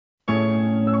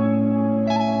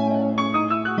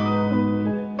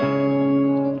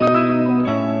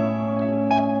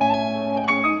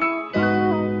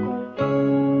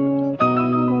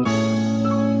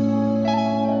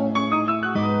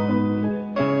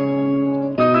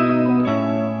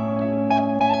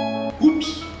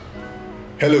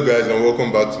Hello guys and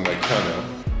welcome back to my channel.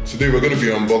 Today we're going to be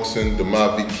unboxing the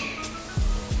Mavic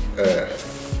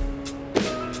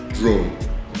drone.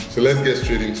 So let's get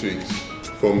straight into it.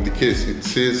 From the case it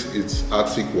says it's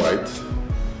Arctic white.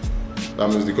 That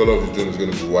means the color of the drone is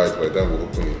going to be white by the time we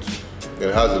open it. And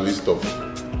it has a list of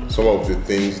some of the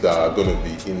things that are going to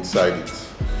be inside it.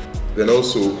 Then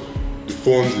also the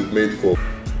phones it's made for.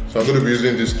 So I'm going to be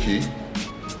using this key.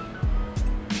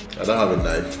 I don't have a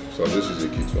knife, so I'll just use a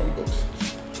key to unbox it.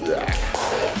 Yeah.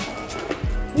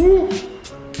 Woo.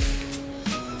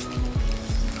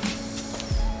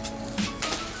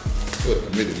 Good, I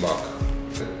made a mark.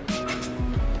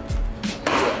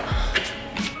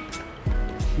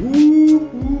 Woo.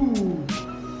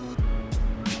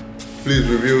 Please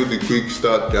review the quick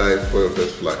start guide for your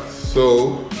first flight.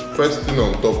 So, first thing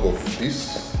on top of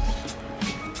this,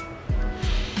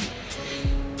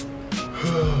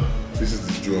 this is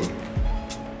the drone.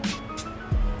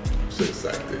 I'm so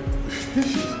excited.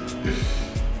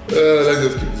 Let's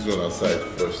just keep this one aside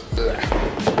first.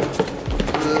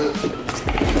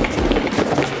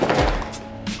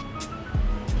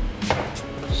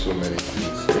 So many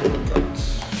things to look at.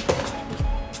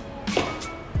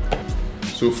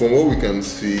 So from what we can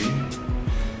see,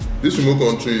 this remote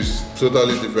control is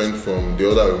totally different from the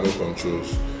other remote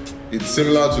controls. It's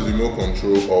similar to the remote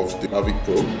control of the Mavic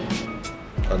Pro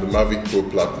and the Mavic Pro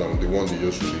Platinum, the one they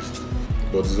just released.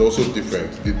 But it's also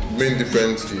different. The main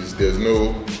difference is there's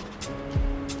no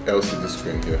LCD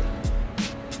screen here.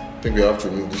 I think we have to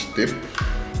remove this tape.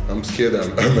 I'm scared I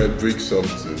might break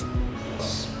something.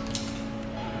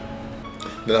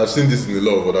 Then I've seen this in a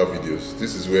lot of other videos.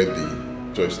 This is where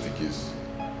the joystick is.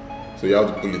 So you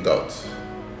have to pull it out.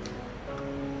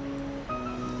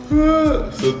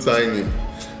 So tiny.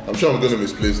 I'm sure I'm going to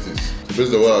misplace this. So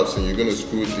based on what I've seen, you're going to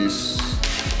screw this.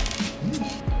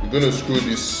 You're going to screw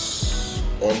this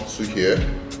onto here.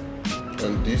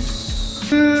 And this.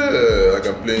 Like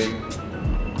I'm playing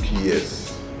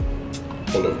PS.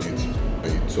 Call of Duty.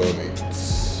 And you turn it.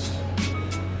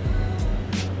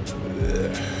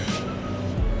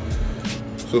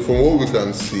 So from what we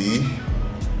can see,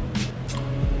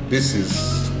 this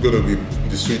is going to be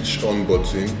the switch on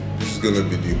button. This is going to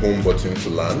be the home button to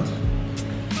land.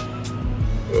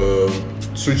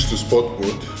 Switch to sport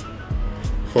mode,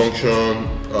 function,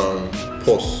 and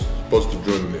pause the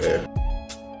drone in the air.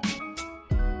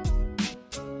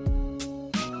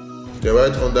 Then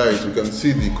right under it, we can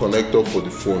see the connector for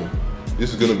the phone. This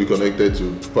is going to be connected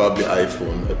to probably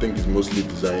iPhone. I think it's mostly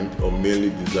designed or mainly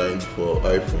designed for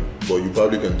iPhone, but you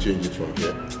probably can change it from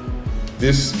here.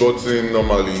 This button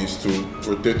normally is to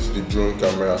rotate the drone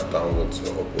camera downwards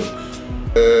or upwards.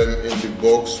 And in the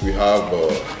box we have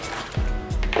a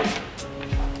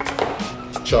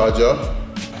charger,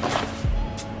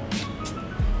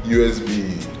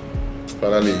 USB,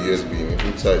 finally USB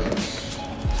inside it.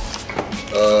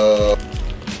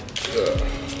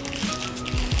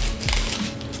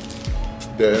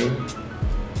 Then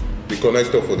the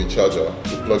connector for the charger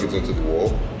to plug it into the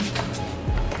wall.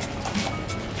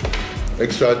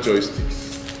 Extra joysticks,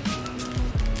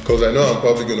 because I know I'm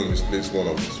probably going to misplace one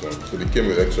of this one, so they came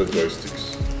with extra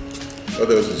joysticks.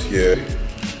 What else is here?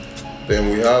 Then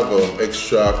we have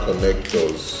extra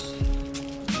connectors.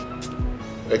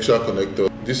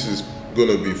 This is going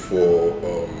to be for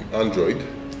Android.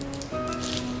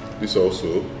 This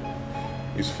also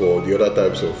is for the other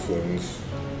types of phones.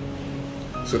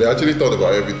 So they actually thought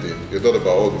about everything. They thought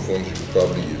about all the phones you could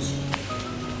probably use.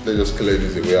 Let's just clear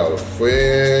this away out of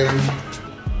frame.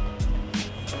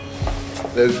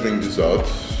 Let's bring this out.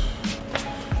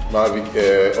 Mavic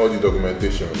Air, all the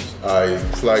documentations. I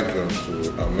fly drones, so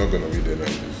I'm not going to read any of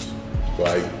this.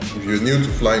 But if you're new to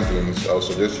flying drones, I'll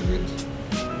suggest you read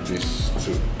this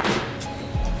too.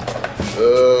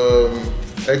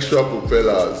 Extra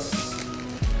propellers.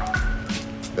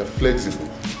 They're flexible.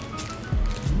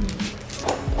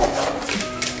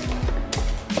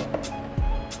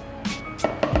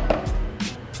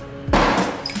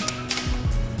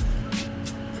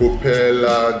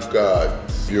 Propeller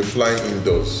guards. You're flying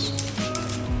indoors,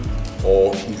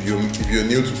 or if you're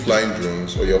new to flying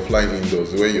drones, or you're flying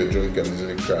indoors where your drone can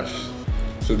easily crash.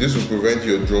 So this will prevent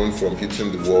your drone from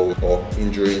hitting the wall or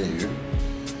injuring you.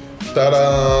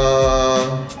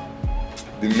 Ta-da!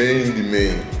 The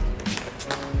main.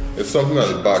 There's something at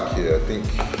the back here. I think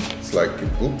it's like a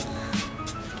book.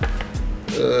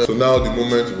 So now the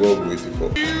moment we've all waited for.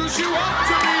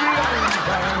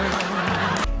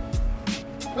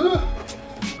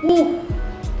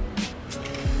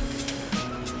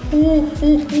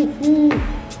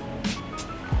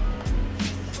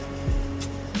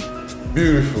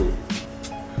 Beautiful.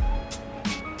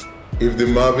 If the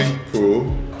Mavic Pro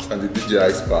and the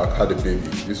DJI Spark had a baby,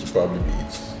 this would probably be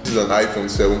it. This is an iPhone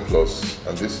 7 Plus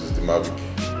and this is the Mavic.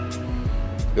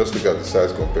 Just look at the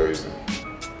size comparison.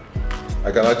 I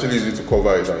can actually use it to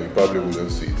cover it and you probably wouldn't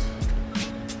see it.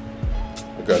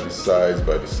 Look at the size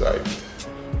by the side.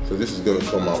 So this is going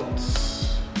to come out.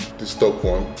 This top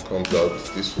one comes out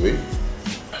this way.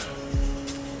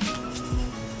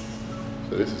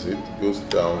 So this is it. It goes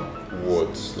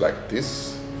downwards like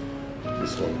this.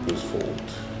 This one goes forward.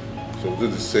 So we'll do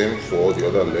the same for all the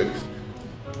other legs.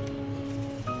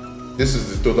 This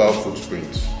is the total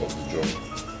footprint of the drone.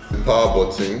 The power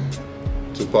button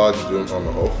to power the drone on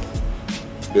or off.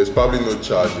 There's probably no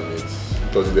charge in it,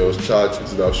 because if there was charge, it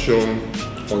would have shown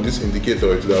on this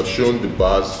indicator, it would have shown the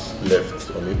bars left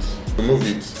on it. Remove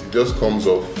it, it just comes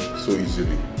off so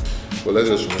easily. But let's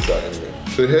just remove that anyway.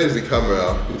 So here is the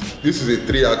camera. This is a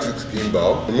 3-axis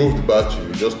gimbal. Remove the battery,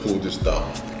 you just pull this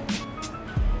down.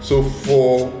 So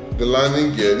for the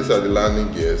landing gear, these are the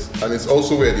landing gears, and it's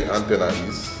also where the antenna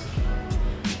is.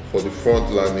 For the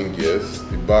front landing gears,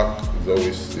 the back is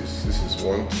always this. This is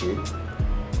 1, 2.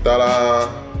 Ta-da!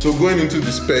 So going into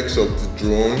the specs of the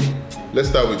drone, let's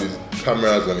start with the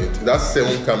cameras on it. That's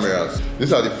 7 cameras.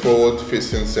 These are the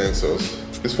forward-facing sensors.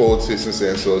 These forward-facing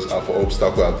sensors are for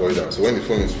obstacle avoidance. So when the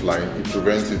phone is flying, it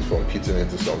prevents it from hitting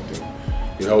into something.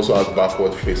 It also has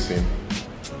backward-facing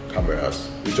cameras,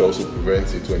 which also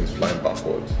prevents it when it's flying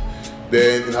backwards.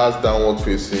 Then it has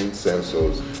downward-facing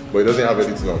sensors, but it doesn't have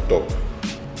anything on top.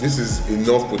 This is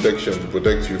enough protection to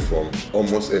protect you from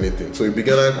almost anything. So a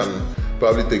beginner can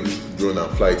probably take this drone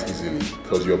and fly it easily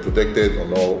because you're protected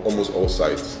on almost all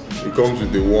sides. It comes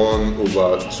with the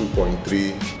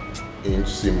 1/2.3-inch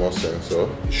CMOS sensor.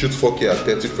 It shoots 4K at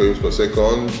 30 frames per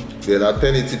second. Then at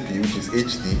 1080p, which is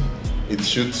HD, it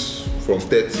shoots from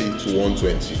 30 to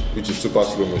 120, which is super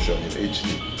slow motion in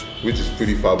HD, which is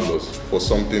pretty fabulous for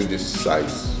something this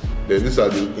size. Then these are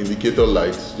the indicator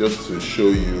lights just to show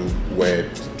you where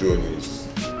the drone is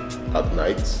at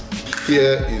night.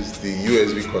 Here is the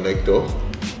USB connector.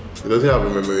 It doesn't have a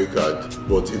memory card,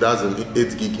 but it has an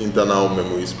 8 gig internal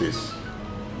memory space.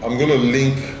 I'm gonna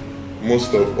link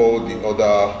most of all the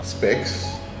other specs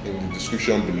in the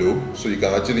description below, so you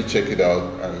can actually check it out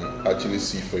and actually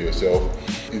see for yourself.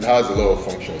 It has a lot of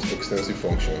functions, extensive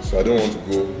functions, so I don't want to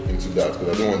go into that because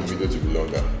I don't want the video to be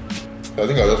longer. So I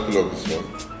think I'll just pull up this one.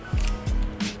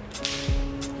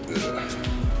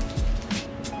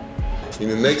 In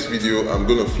the next video, I'm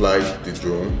gonna fly the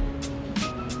drone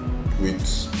with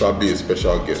probably a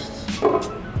special guest.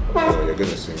 You're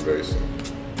gonna see him very soon.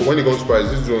 But when it comes to price,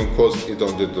 this drone costs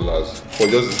 $800 for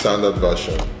just the standard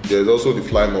version. There's also the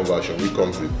Fly More version, which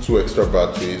comes with 2 extra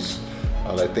batteries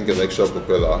and I think an extra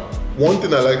propeller. One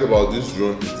thing I like about this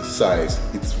drone is the size.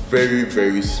 It's very,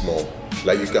 very small.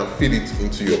 Like you can fit it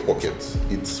into your pocket.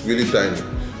 It's really tiny.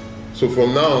 So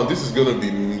from now on, this is gonna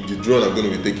be the drone I'm gonna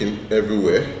be taking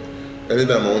everywhere.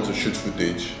 Anytime I want to shoot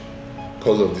footage,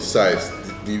 because of the size,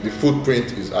 the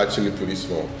footprint is actually pretty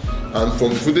small. And from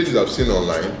the footage I've seen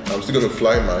online, I'm still going to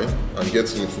fly mine and get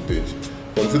some footage.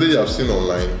 From the footage I've seen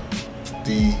online,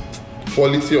 the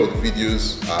quality of the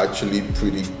videos are actually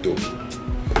pretty dope.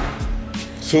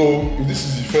 So if this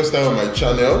is the first time on my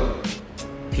channel,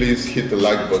 please hit the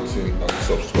like button and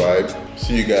subscribe.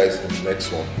 See you guys in the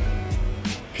next one.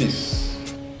 Peace.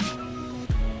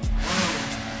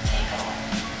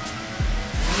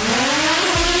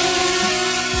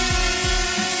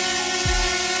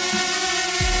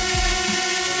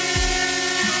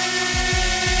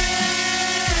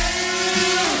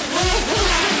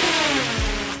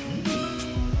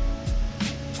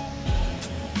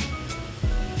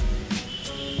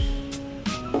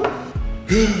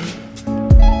 Yeah.